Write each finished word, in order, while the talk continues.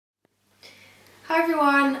Hi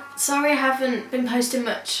everyone, sorry I haven't been posting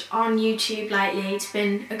much on YouTube lately. It's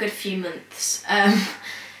been a good few months,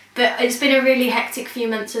 but it's been a really hectic few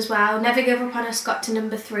months as well. Never Give Up On Us got to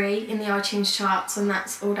number 3 in the iTunes charts, and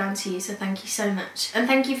that's all down to you, so thank you so much. And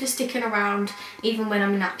thank you for sticking around even when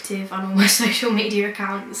I'm inactive on all my social media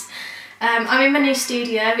accounts. I'm in my new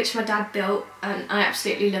studio, which my dad built, and I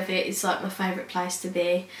absolutely love it. It's like my favourite place to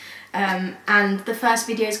be. And the first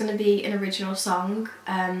video is going to be an original song.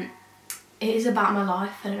 It is about my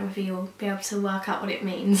life. I don't know if you'll be able to work out what it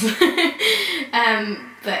means.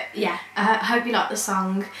 But yeah, I hope you like the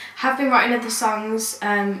song. Have been writing other songs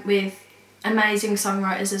with amazing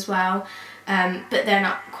songwriters as well, but they're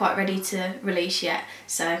not quite ready to release yet.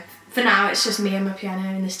 So for now, it's just me and my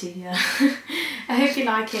piano in the studio. I hope you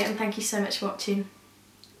like it, and thank you so much for watching.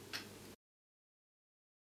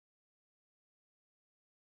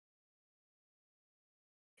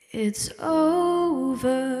 It's over,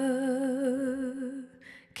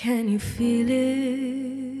 can you feel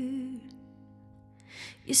it?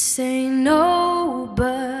 You say no,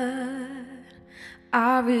 but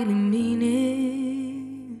I really mean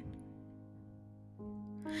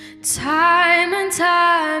it. Time and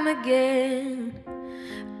time again,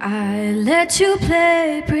 I let you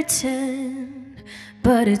play pretend,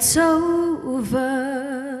 but it's over,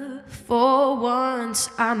 for once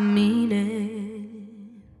I mean it.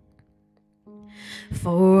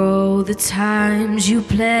 For all the times you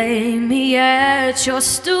play me at your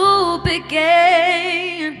stupid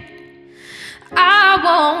game, I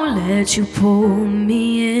won't let you pull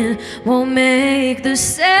me in, won't make the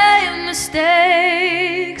same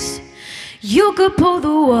mistakes. You could pull the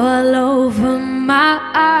wool over my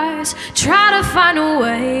eyes, try to find a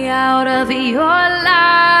way out of your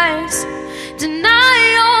lies,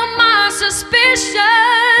 deny all my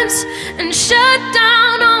suspicions and shut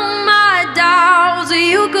down all my doubts.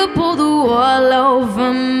 You could pull the wool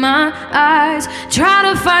over my eyes, try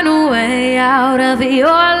to find a way out of your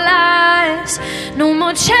lies. No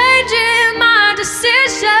more changing my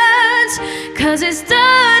decisions, 'cause it's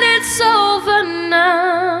done, it's over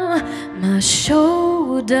now. My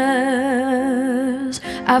shoulders,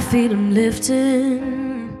 I feel them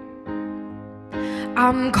lifting.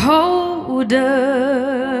 I'm colder,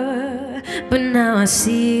 but now I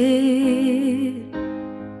see it.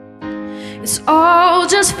 It's all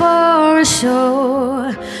just for a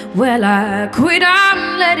show. Well, I quit,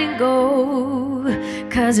 I'm letting go,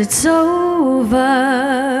 'cause it's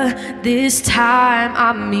over, this time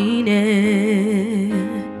I mean it.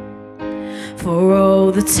 For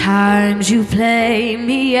all the times you play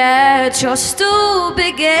me at your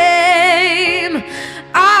stupid game,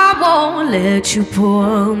 I won't let you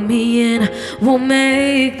pull me in, won't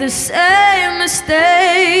make the same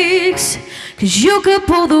mistakes. 'Cause you could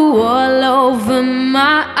pull the wool over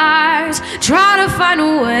my eyes, try to find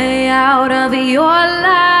a way out of your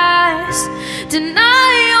lies,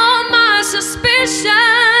 deny all my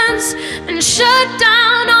suspicions and shut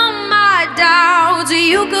down all my doubts.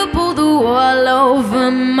 You could pull the wool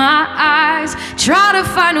over my eyes, try to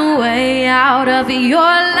find a way out of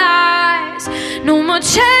your lies. No more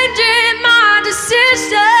changing my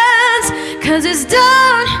decisions, 'cause it's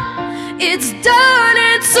done, it's done,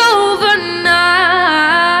 it's over now.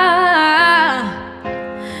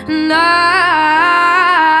 Now.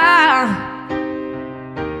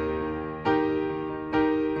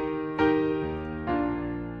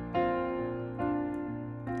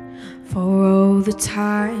 For all the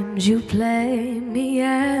times you play me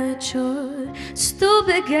at your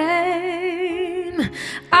stupid game,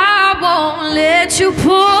 I won't let you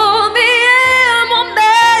pull me in, won't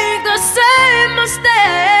make the same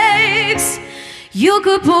mistakes. You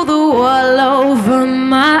could pull the wool over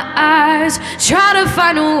my eyes, try to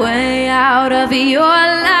find a way out of your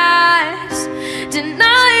lies,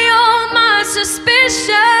 deny all my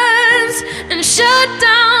suspicions and shut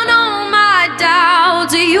down all my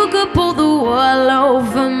doubts. You could pull the wool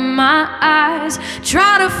over my eyes,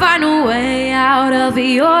 try to find a way out of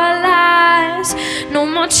your lies. No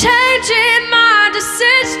more changing my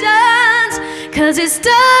decisions, 'cause it's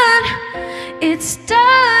done, it's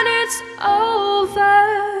done, it's over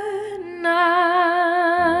now.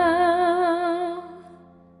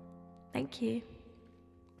 Thank you.